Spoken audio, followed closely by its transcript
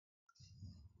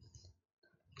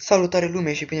Salutare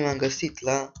lume și bine m-am găsit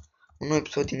la un nou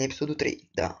episod din episodul 3.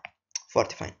 Da,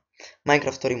 foarte fain.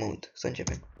 Minecraft Story Mode. Să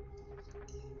începem.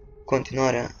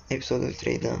 Continuarea episodul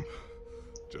 3, da.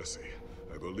 Jesse,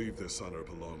 I believe this honor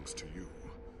belongs to you.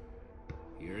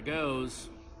 Here goes.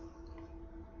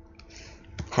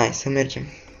 Hai să mergem.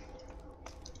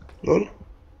 LOL?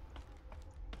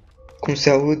 Cum se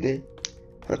aude?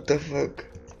 What the fuck?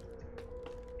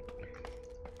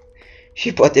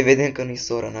 Și poate vedem că nu-i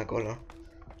Soran acolo.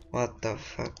 What the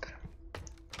fuck?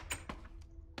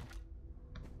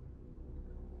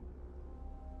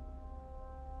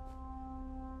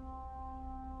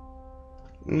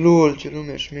 LOL, ce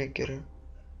lume șmecheră.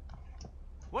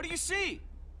 What do you see?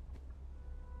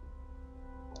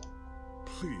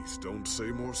 Please don't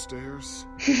say more stairs.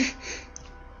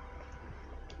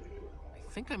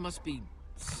 I think I must be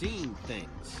seeing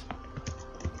things.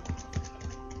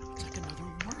 It's like another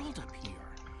world up here.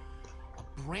 A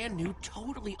brand new,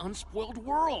 totally unspoiled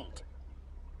world.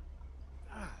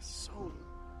 Ah, so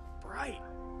bright.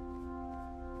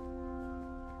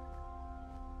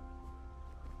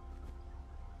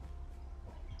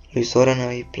 Lui Soran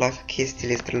îi plac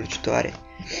chestiile strălucitoare.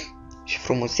 Și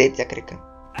frumusețea, cred că.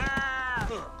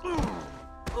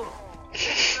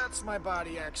 That's my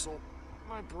body, Axel.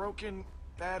 My broken,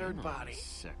 battered body.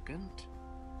 Second.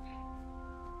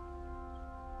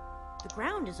 The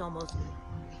ground is almost...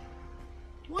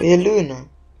 E lână.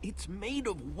 It's made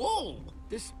of wool.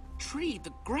 This tree,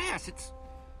 the grass,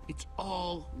 it's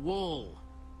all wool.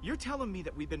 You're telling me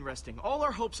that we've been resting all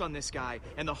our hopes on this guy,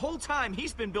 and the whole time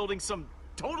he's been building some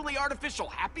totally artificial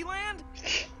happy land?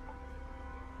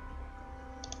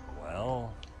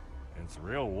 Well, it's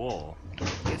real wool.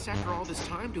 Guess after all this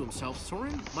time to himself,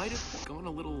 Soren might have gone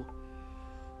a little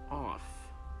off.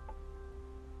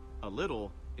 A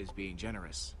little is being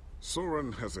generous.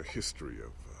 Soren has a history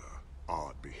of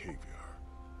odd behavior.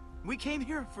 We came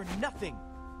here for nothing.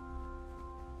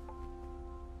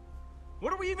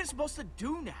 What are we even supposed to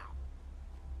do now?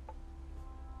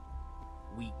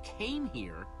 We came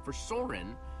here for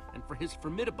Soren and for his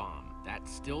Formidabomb.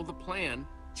 That's still the plan.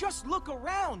 Just look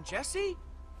around, Jesse.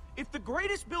 If the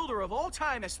greatest builder of all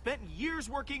time has spent years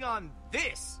working on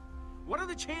this, what are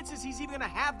the chances he's even gonna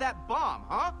have that bomb,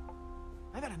 huh?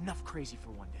 I've had enough crazy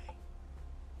for one day.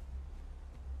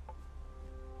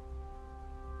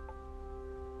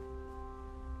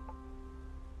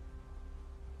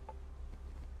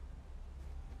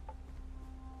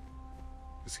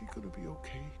 Is he gonna be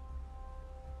okay?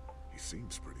 He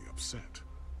seems pretty upset.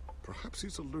 Perhaps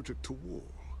he's allergic to wool.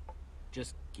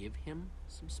 Just give him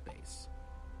some space.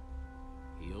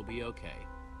 He'll be okay.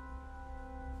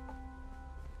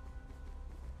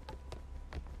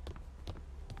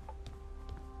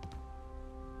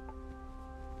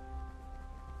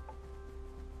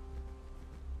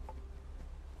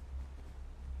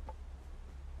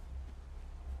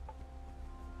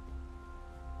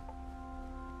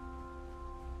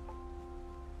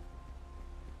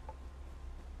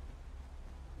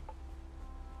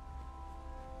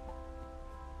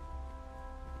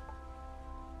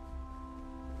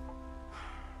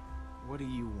 What do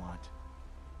you want?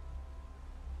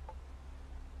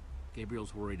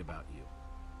 Gabriel's worried about you.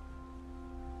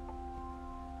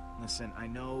 Listen, I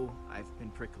know I've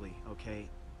been prickly, okay?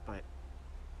 But...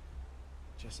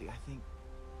 Jesse, I think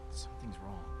something's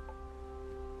wrong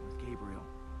with Gabriel.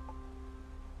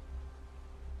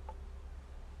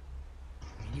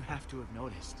 I mean, you have to have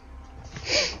noticed.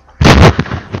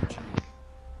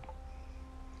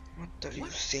 What are you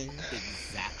saying?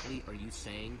 Exactly are you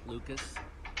saying, Lucas?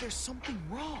 There's something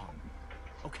wrong,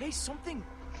 okay? Something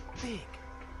big.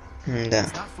 Da.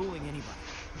 It's not fooling anybody.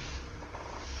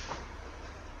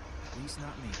 At least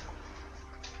not me.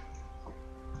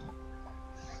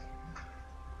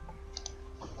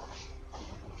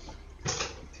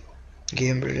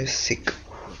 Gabriel is sick.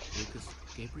 Look, Lucas,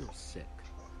 Gabriel's sick.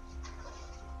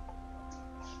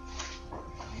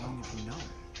 How long have you known?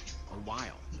 A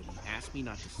while, but he asked me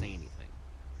not to say anything.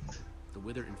 The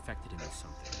wither infected him with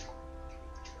something.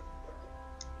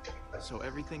 So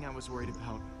everything I was worried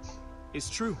about is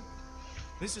true.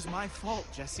 This is my fault,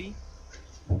 Jesse.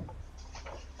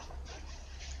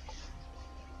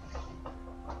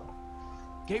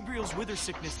 Gabriel's wither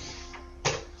sickness,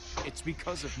 it's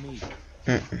because of me.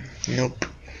 Nope.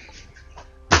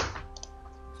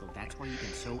 So that's why you've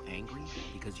been so angry?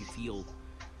 Because you feel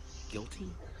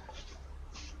guilty?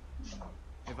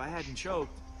 If I hadn't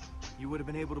choked, you would have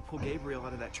been able to pull Gabriel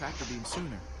out of that tractor beam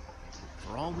sooner.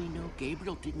 For all we know,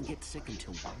 Gabriel didn't get sick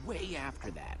until way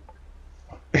after that.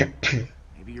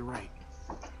 Maybe you're right.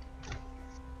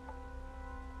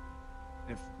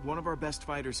 If one of our best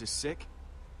fighters is sick,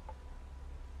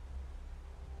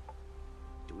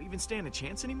 we even stand a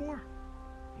chance anymore?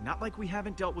 Not like we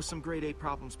haven't dealt with some grade 8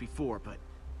 problems before, but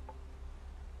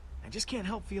I just can't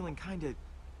help feeling kinda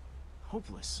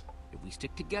hopeless. If we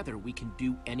stick together, we can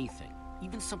do anything,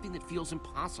 even something that feels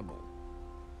impossible.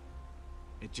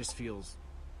 It just feels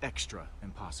extra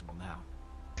impossible now.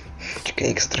 Que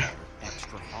extra.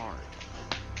 Extra hard.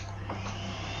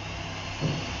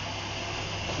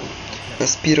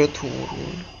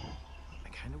 Aspiratorul. I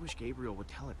kinda wish Gabriel would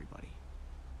tell everybody.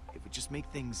 It would just make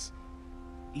things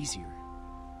easier.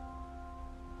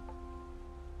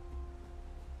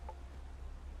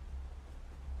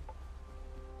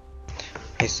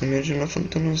 Hai să mergem la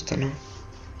fântânul ăsta, nu?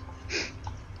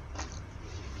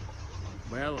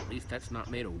 Well, at least that's not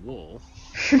made of wool.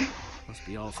 Must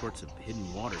be all sorts of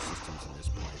hidden water systems in this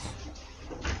place.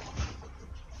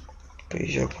 Păi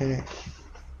și acum...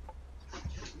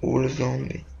 Ul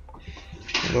zombie.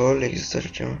 Lol, există așa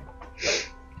ceva.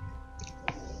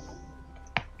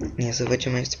 Ia să văd ce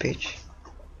mai este pe aici.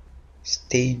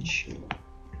 Stage.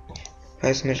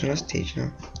 Hai să mergem la stage,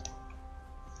 da?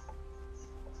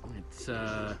 It's,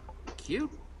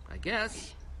 cute, I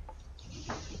guess.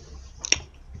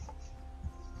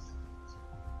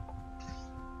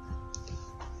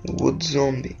 Wood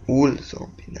zombie. Wool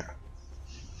zombie, da.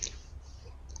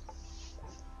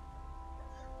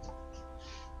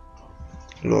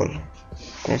 Lol.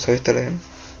 Cum să uită la el?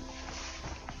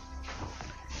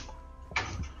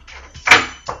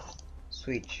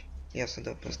 Switch. Ia să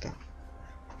dau pe asta.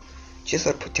 Ce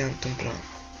s-ar putea întâmpla?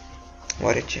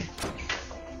 Oare ce?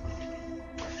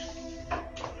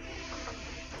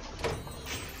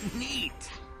 Neat.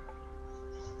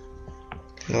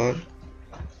 Lol.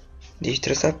 Deci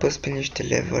trebuie să apăs pe niște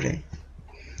levere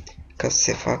ca să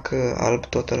se facă alb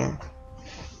tot ăla.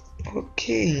 Ok,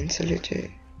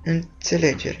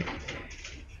 înțelegere.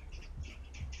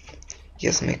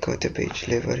 Ia să mai caute pe aici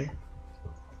levere.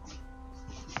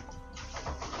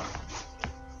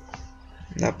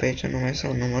 Da, pe aici nu mai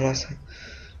sunt, nu mă lasă.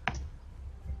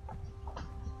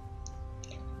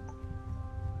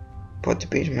 Poate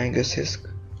pe aici mai găsesc.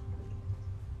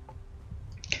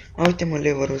 A, uite mă,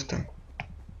 leverul ăsta.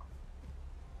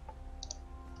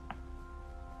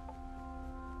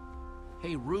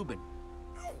 Hey, Ruben.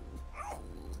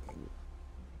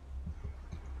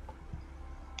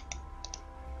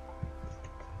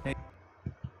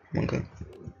 Mâncă.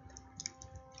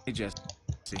 Hey, Jesse.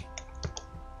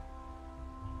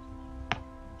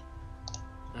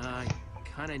 I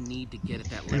kinda need to get at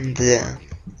that lever. Da.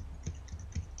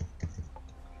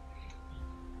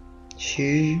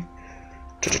 Și...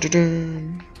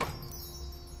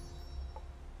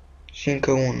 Și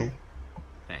încă unul.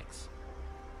 Thanks.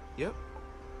 Yep.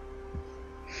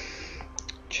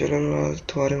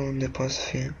 Celălalt oare unde poate să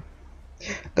fie?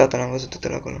 Gata, l-am văzut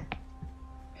tot acolo.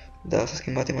 Da, s-a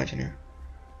schimbat imaginea.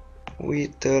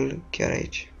 Uite-l chiar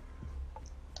aici.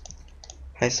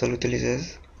 Hai să-l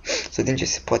utilizez. Să vedem ce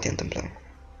se poate întâmpla.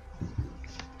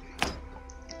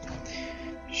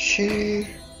 Și...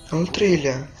 al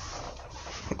treilea.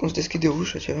 Acum se deschide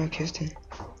ușa, ceva chestii.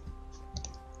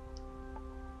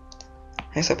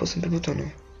 Hai să apăsăm pe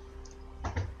butonul.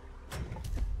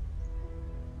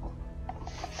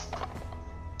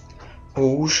 O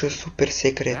ușă super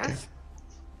secretă. That's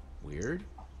weird.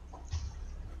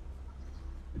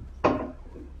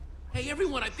 Hey,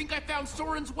 everyone, I think I found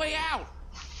Soren's way out.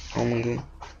 Oh my god.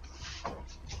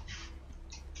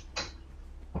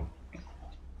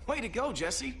 Way to go,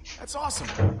 Jesse. That's awesome.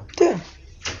 Da.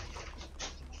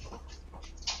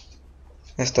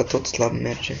 Asta tot slab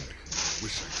merge.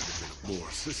 Wish I could have been more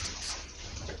assistance.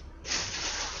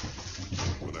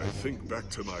 When I think back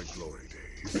to my glory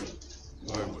days,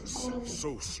 I was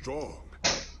so strong,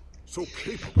 so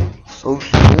capable. So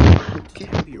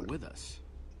strong. Happy you're with us.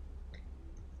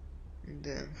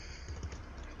 Da.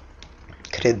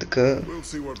 Cred că We'll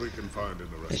see what we can find in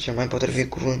the e rest. cel mai potrivit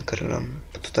cuvânt care l-am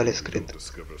putut ales, cred.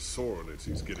 Discover Soren as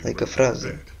he's getting Adică ready for frază.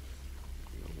 bed.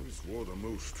 He always wore the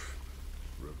most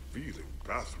revealing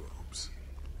bathrobes.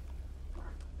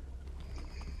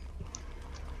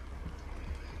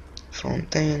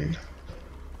 Fontaine.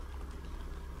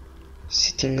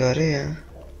 Sitting area.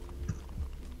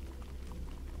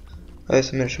 Hai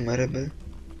să mergem mai repede.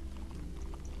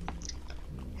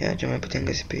 Ia ce mai putem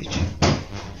găsi pe aici.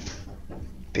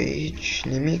 Pe aici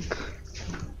nimic.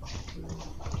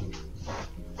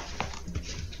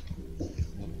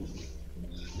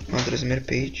 Mă trebuie să merg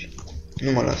pe aici.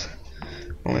 Nu mă lasă.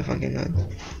 O mai fac gândat.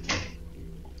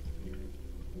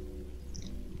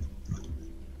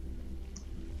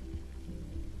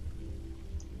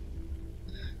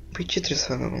 Păi ce trebuie să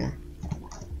fac acum?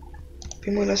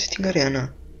 Păi mă las stingarea,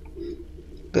 na.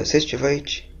 Găsesc ceva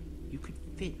aici. You could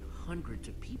fit hundreds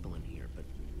of people in here, but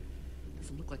it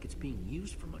doesn't look like it's being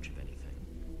used for much of anything.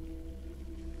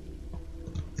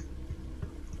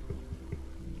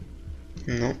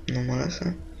 Nu, nu mă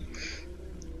lasă.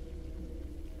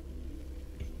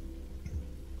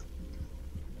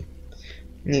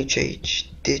 Nici aici,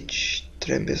 deci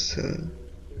trebuie să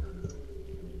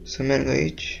merg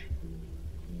aici.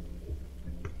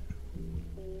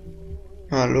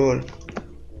 Lol.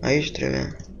 Aici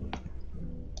trebuie.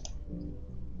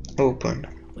 Open.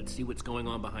 Let's see what's going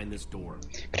on behind this door.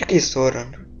 Cred că e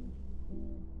Soren.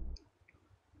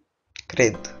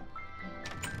 Cred.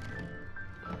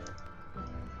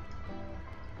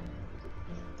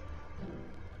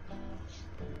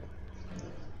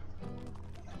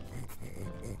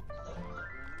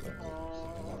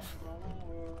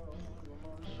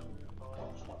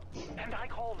 And I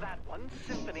call that one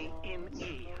Symphony in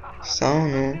E. Sau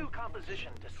nu. New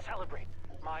composition to celebrate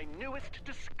my newest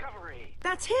discovery.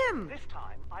 That's him! This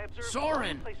time, I observed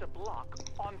Soren! place a block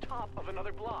on top of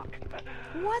another block.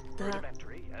 What the?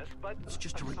 Rudimentary, yes, but It's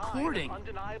just a sign of recording.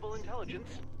 undeniable intelligence.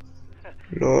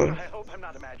 Lol. I hope I'm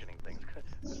not imagining things.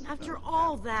 After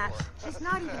all that, he's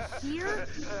not even here?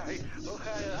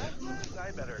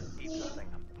 I better eat something.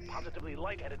 I'm positively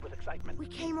lightheaded with excitement. We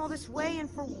came all this way and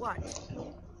for what?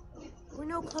 We're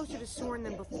no closer to Soren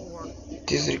than before.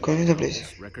 This recording the place.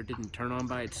 This record didn't turn on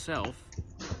by itself.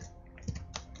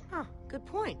 Huh, good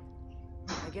point.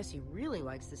 I guess he really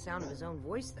likes the sound of his own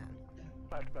voice then.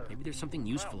 Maybe there's something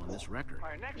useful in this record.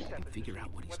 Our next We step can is figure to out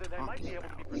see what he's whether they might be talking able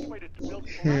to be about. persuaded to build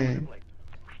collaboratively.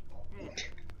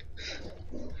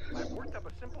 I've worked up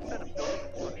a simple set of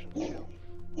building instructions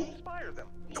to inspire them.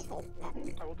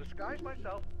 I will disguise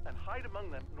myself and hide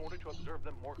among them in order to observe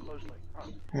them more closely.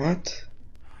 What?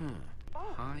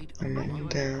 Hide Among among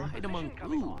them. Hide among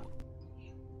who?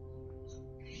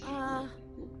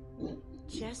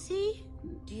 Jesse?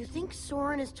 Do you think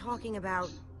Soren is talking about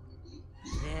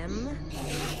them?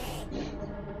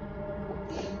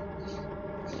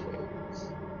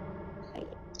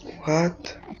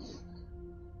 What?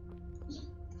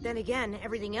 Then again,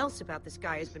 everything else about this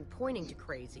guy has been pointing to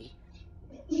crazy.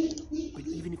 But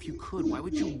even if you could, why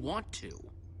would you want to?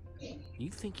 You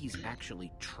think he's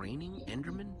actually training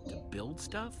Endermen to build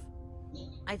stuff?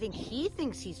 I think he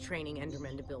thinks he's training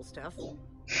Endermen to build stuff.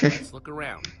 Let's look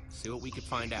around, see what we could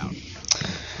find out.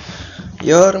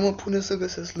 Iar mă pune să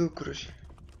găsesc lucruri.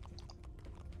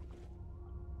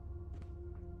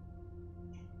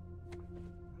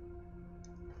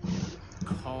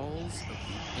 Calls of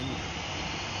the Endermen.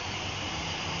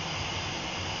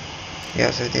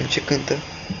 Ia să vedem ce cântă.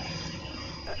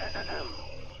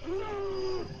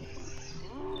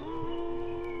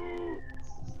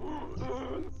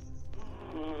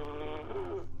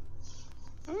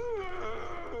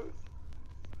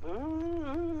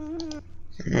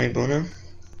 Nu-i bună?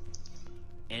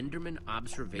 Enderman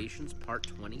Observations Part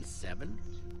 27?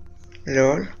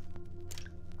 Lol.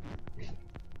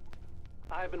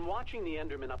 I've been watching the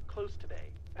Endermen up close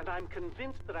today, and I'm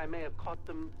convinced that I may have caught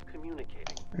them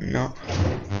communicating. No.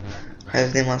 Hai să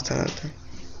vedem asta la altă.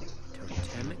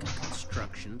 Totemic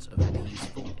constructions of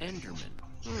peaceful Endermen.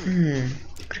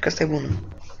 Cred că asta e bună.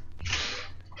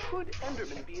 Could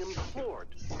Endermen be implored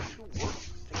to work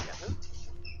together?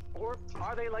 Or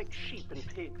are they like sheep and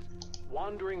pigs,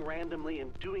 wandering randomly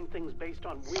and doing things based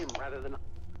on whim rather than...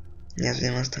 Ia să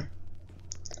vedem asta.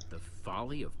 The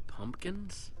folly of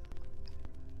pumpkins?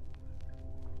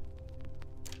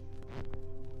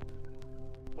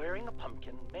 Wearing a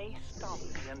pumpkin may stop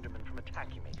the Endermen from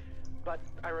attacking me, but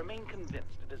I remain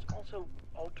convinced it is also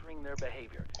altering their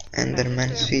behavior. Enderman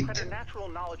Their sweet. preternatural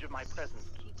knowledge of my presence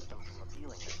keeps them from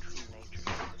revealing their true nature.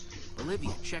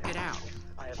 Olivia, check it out.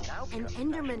 I have now An begun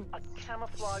Enderman a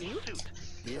camouflage suit.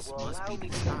 This that will must be allow me the to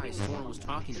disguise see Soren was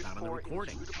talking about on the before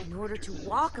recording. In order to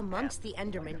walk amongst the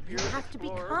Endermen, you have to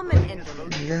become an Enderman.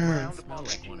 Da. Ground Smell upon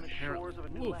like reaching one, the shores of a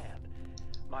new apparently. land.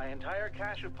 My entire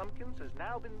cache of pumpkins has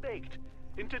now been baked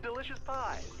into delicious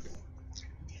pies.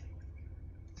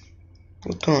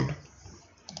 Buton.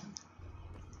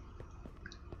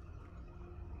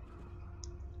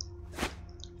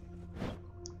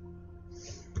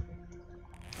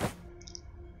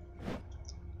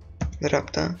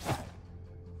 Dreapta.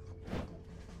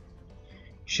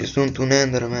 Și sunt un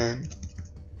Enderman.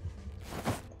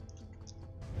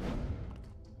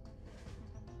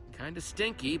 Kinda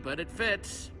stinky, but it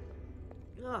fits.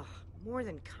 Ugh, more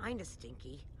than kinda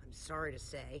stinky, I'm sorry to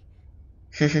say.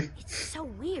 It's so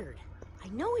weird. I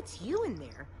know it's you in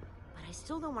there, but I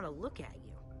still don't want to look at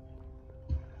you.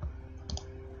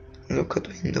 Look at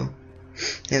window.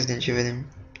 Ia să vedem ce vedem.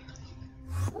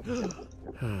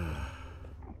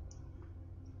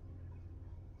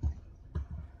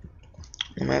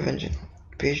 mai avem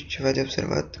pe aici ceva de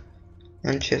observat.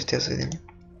 În chest, ia să vedem.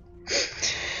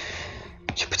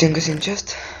 Ce putem găsi în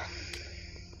chest?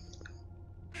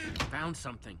 Found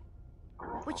something.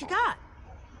 What you got?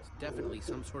 It's definitely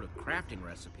some sort of crafting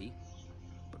recipe.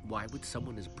 But why would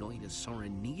someone as brilliant as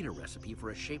Soren need a recipe for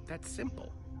a shape that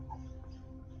simple?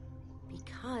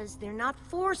 Because they're not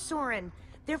for Soren.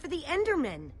 They're for the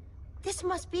Endermen. This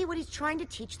must be what he's trying to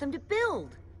teach them to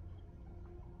build.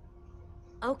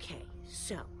 Okay,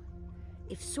 so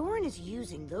if Soren is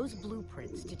using those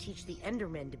blueprints to teach the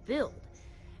Endermen to build,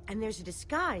 and there's a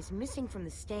disguise missing from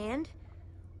the stand...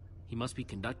 He must be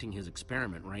conducting his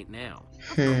experiment right now.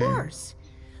 Of course!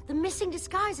 The missing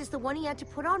disguise is the one he had to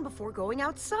put on before going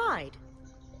outside.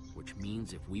 Which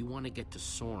means if we want to get to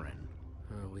Soren,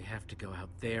 we have to go out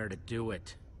there to do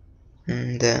it.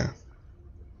 Da.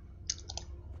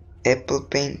 Apple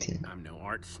painting. I'm no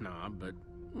art snob, but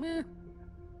meh.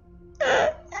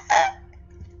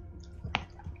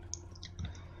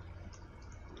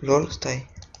 Lol, stai.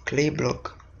 Clay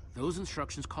block. Those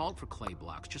instructions called for clay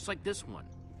blocks, just like this one.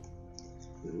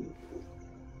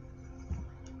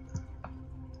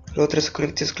 Lol, trebuie să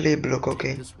colectez clay block, ok.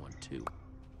 This one too.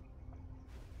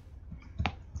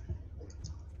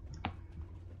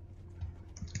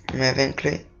 Mai avem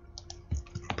clay.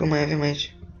 Păi mai avem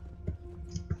aici.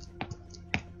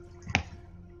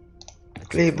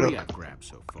 Clay block.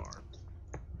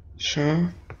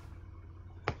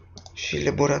 Și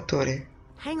laboratorii.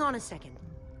 Hang on a second.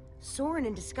 Soren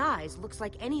in disguise looks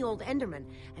like any old Enderman,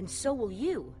 and so will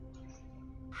you.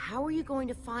 How are you going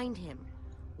to find him?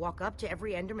 Walk up to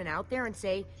every Enderman out there and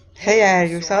say, Hey, are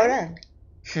you Soren?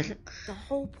 The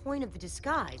whole point of the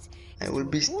disguise is I will to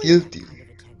be avoid stealthy. that kind of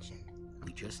attention.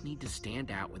 We just need to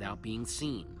stand out without being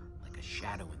seen, like a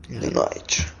shadow in In the the night.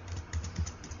 night.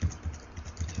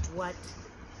 What?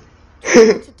 Try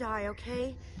not to die,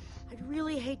 okay? I'd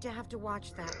really hate to have to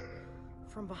watch that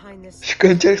from behind this. Și că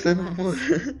încerc să nu mor.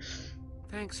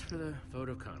 Thanks for the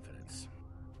vote of confidence.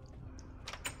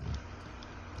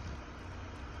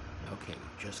 Okay,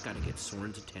 we just gotta get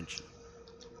Soren's attention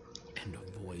and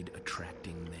avoid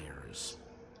attracting theirs.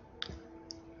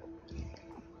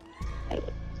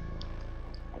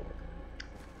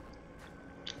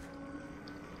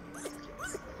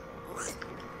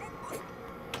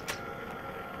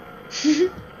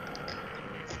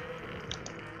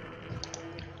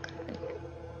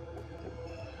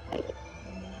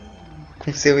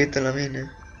 Cum se uită la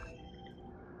mine.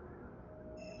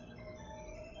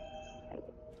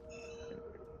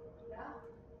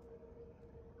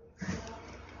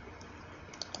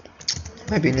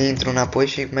 Mai bine intru înapoi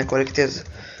și mai colectez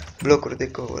blocuri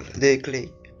de coal, de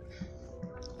clay.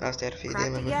 Asta ar fi ideea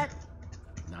Cracked it mea. yet?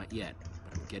 Not yet,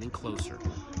 but I'm getting closer.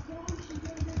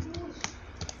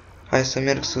 Hai să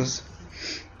merg sus.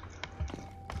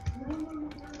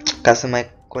 Ca să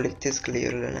mai colectez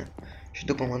clay-urile alea. Și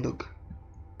după mă duc.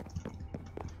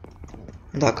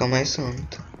 Dacă mai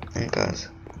sunt, în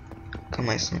caz. Că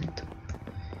mai sunt.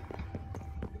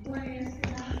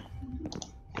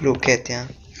 Look at ya.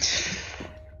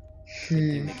 Good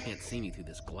thing they can't see me through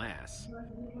this glass.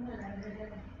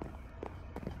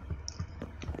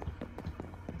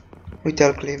 Uite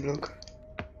al clay block.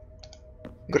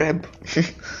 Grab.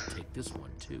 Take this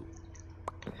one too.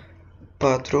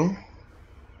 4.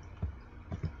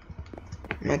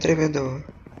 Mai trebuie 2.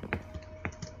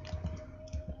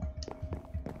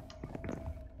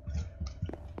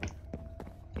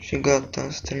 Și gata, am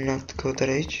terminat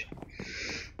căutarea aici.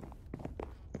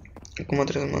 Acum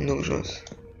trebuie să mă duc jos.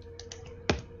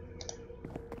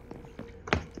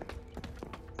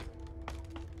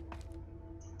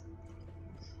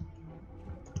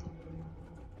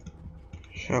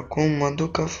 Și acum mă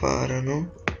duc afară,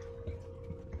 nu?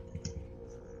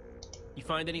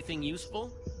 You find anything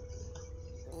useful?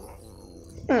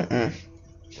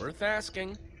 Worth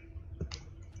asking.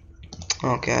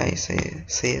 Ok, hai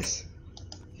să ies.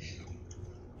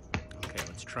 Okay,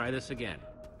 let's try this again.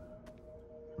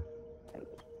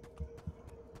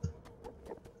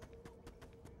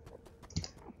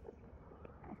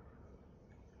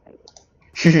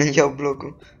 Iau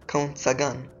blocul ca un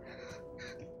țagan.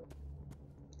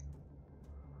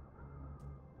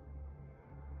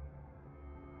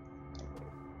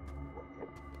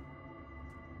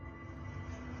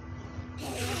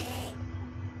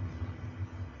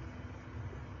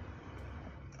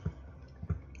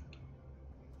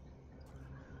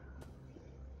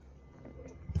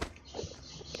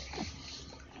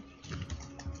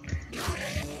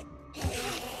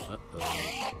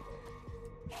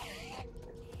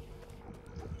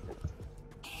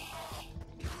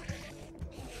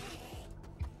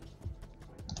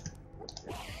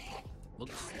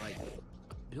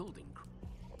 building.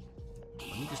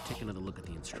 Let me just take another look at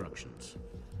the instructions.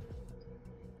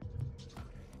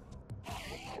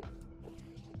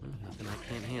 Nothing I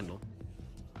can't handle.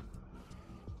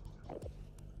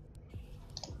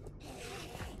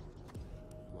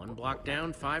 One block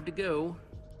down, 5 to go.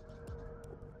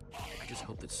 I just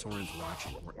hope that Soren's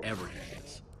watching, wherever he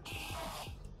is.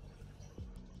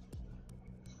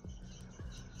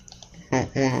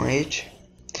 Unul aici.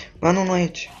 Ba, nu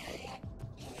aici.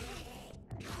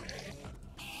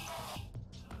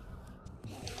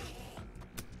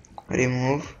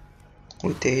 Remove.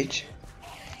 Uite aici.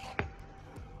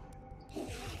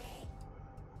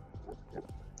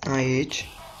 Aici.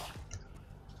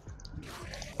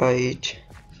 Aici.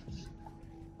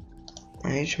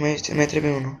 Aici mai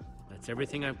trebuie unul. That's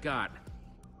everything I've got.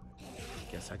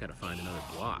 Guess I gotta find another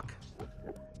block.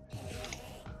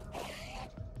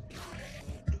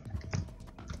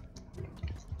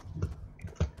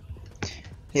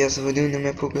 Ia să văd de unde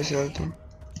mai pot găsi altul.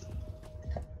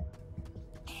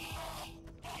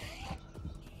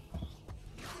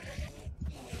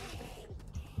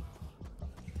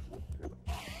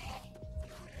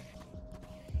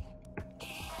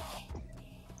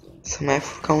 Să mai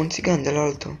fur ca un țigan de la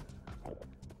altul.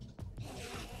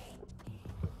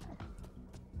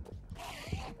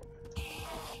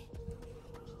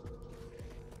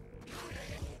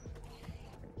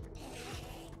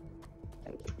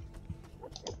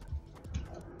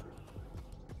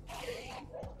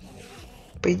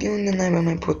 Păi de unde naiba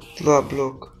mai pot lua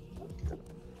bloc?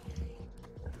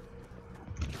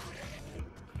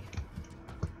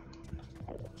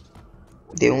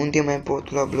 De unde mai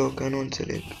pot lua bloc? Că nu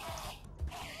înțeleg.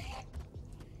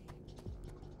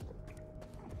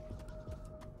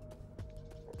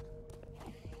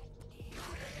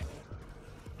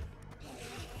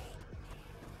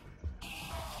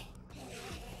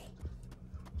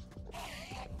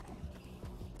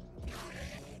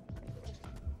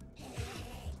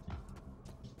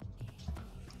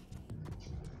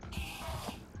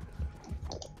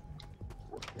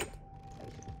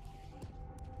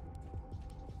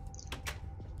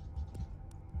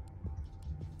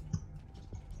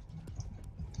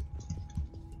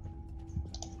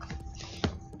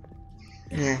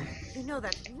 Yeah. You know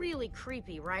that's really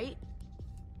creepy, right?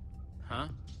 Huh?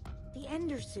 The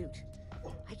ender suit.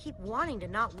 I keep wanting to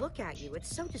not look at you.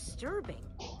 It's so disturbing.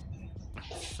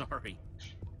 Sorry.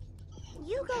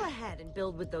 You go ahead and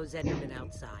build with those endermen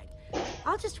outside.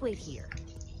 I'll just wait here.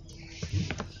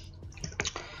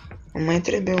 Mai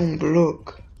trebuie un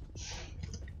bloc.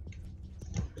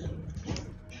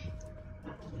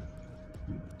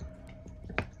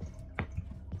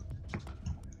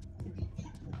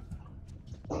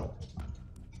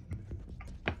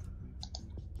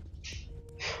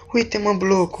 Uite-mă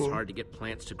blocul. It's hard to get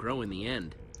plants to grow in the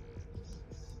end.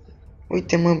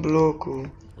 Uite-mă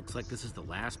blocul. Looks like this is the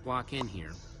last block in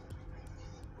here.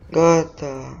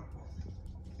 Gata.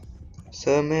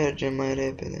 Să mergem mai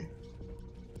repede.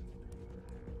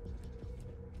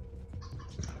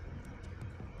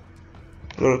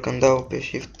 Lol, când dau pe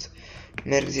shift,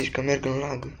 merg, zici că merg în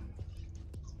lag.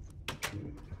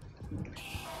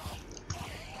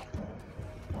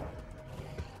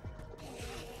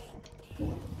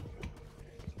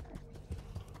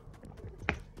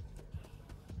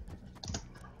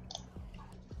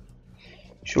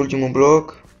 Și ultimul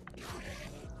bloc.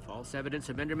 False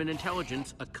evidence of Enderman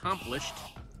intelligence accomplished.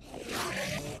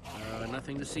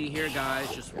 Nothing to see here,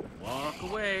 guys. Just walk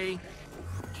away.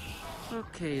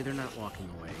 Okay, they're not walking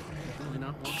away. They're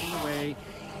not walking away.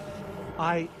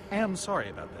 I am sorry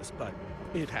about this, but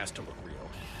it has to look real.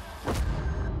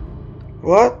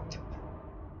 What?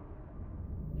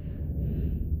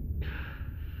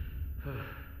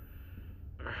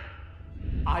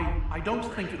 I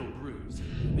don't think it'll bruise.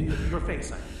 Your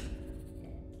face, I mean.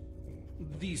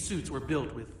 These suits were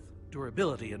built with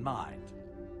durability in mind.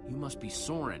 You must be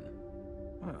Soren.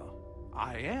 Well,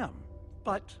 I am.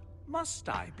 But must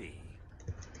I be?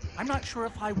 I'm not sure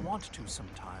if I want to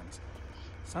sometimes.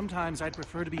 Sometimes I'd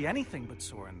prefer to be anything but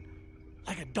Soren.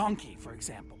 Like a donkey, for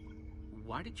example.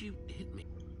 Why did you hit me?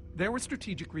 There were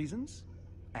strategic reasons.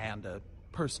 And a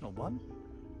personal one.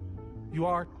 You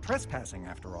are trespassing,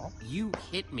 after all. You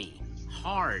hit me.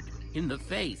 Hard. In the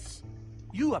face.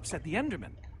 You upset the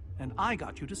Enderman, and I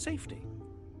got you to safety.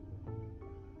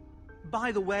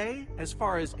 By the way, as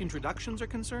far as introductions are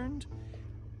concerned,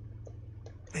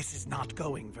 this is not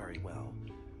going very well.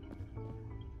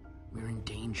 We're in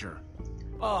danger.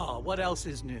 Oh, what else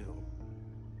is new?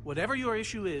 Whatever your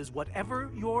issue is, whatever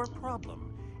your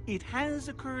problem, it has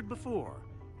occurred before,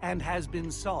 and has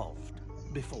been solved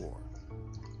before.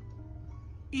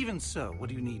 Even so, what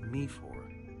do you need me for?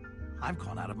 I've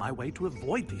gone out of my way to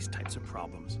avoid these types of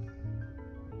problems.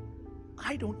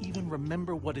 I don't even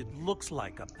remember what it looks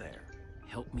like up there.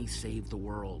 Help me save the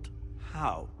world.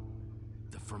 How?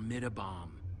 The Formidabomb.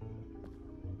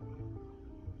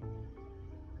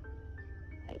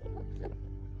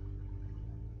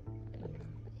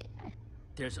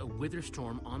 There's a wither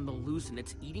storm on the loose and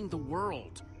it's eating the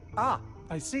world. Ah,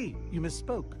 I see. You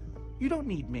misspoke. You don't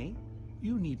need me.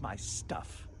 You need my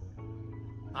stuff.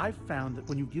 I've found that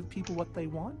when you give people what they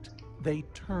want, they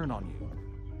turn on you.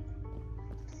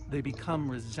 They become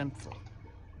resentful.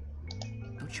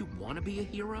 Don't you want to be a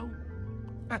hero?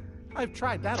 I've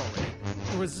tried that already.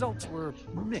 The results were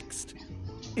mixed.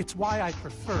 It's why I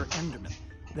prefer Endermen.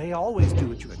 They always do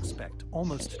what you expect,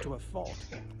 almost to a fault.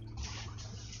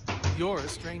 You're a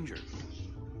stranger.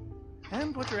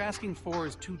 And what you're asking for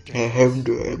is too dangerous. I have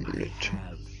the amulet. I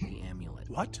have the amulet.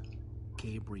 What?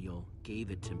 Gabriel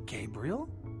gave it to me. Gabriel?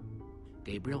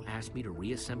 Gabriel asked me to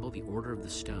reassemble the Order of the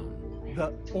Stone.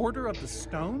 The Order of the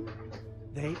Stone?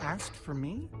 They asked for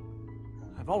me?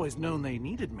 I've always known they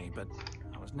needed me, but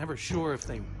I was never sure if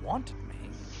they wanted me.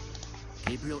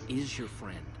 Gabriel is your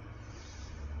friend.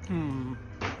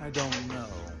 I don't know.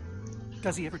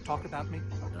 Does he ever talk about me?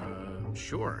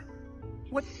 Sure.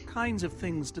 What kinds of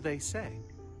things do they say?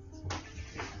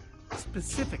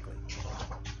 Specifically.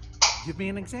 Give me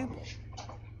an example.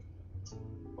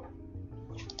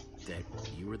 That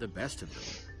you were the best of them.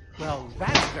 Well,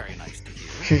 that's very nice to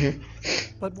hear.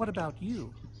 But what about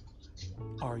you?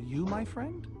 Are you my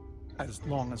friend? As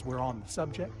long as we're on the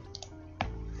subject?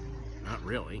 Not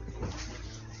really.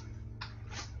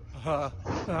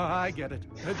 I get it.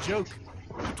 A joke.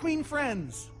 Between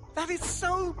friends. That is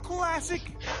so classic.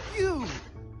 You.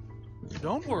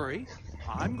 Don't worry.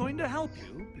 I'm going to help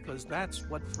you because that's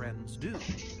what friends do.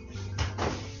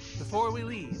 Before we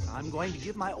leave, I'm going to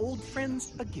give my old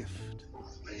friends a gift.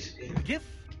 A gift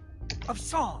of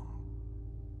song.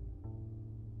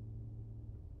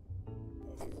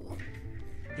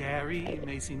 Gary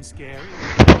may seem scary,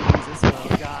 he's a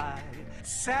swell guy.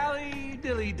 Sally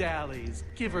dilly-dallies,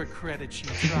 give her credit, she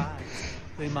tries.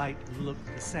 They might look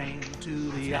the same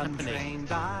to the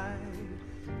untrained eye.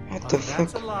 What But the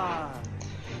that's a fuck? lie,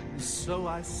 so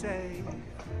I say.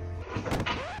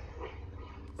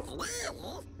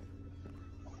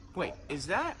 Wait, is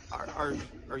that...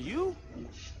 Are you?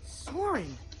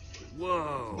 Soren!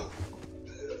 Whoa.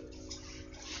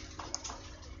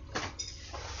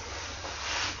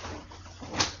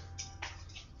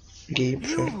 You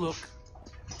Gabriel. look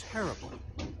terrible.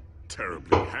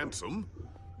 Terribly handsome.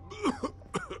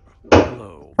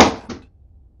 Hello, friend.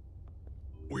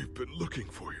 We've been looking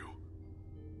for you.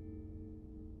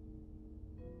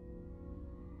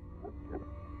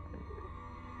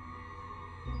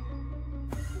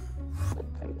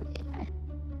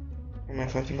 Oh my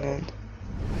fucking god.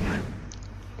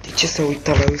 De ce s-a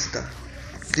uitat la ăsta?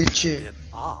 De ce? Bit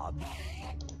odd.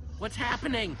 What's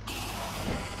happening?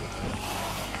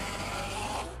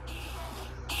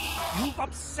 You've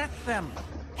upset them.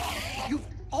 You've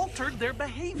altered their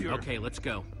behavior. Okay, let's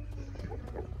go.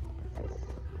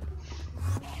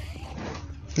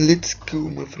 Let's go,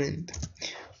 my friend.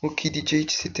 Ok, deci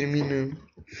aici se termină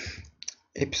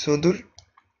episodul.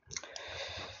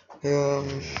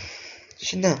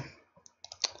 Și da,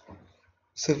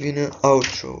 să vină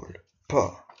outro-ul.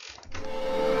 Pa!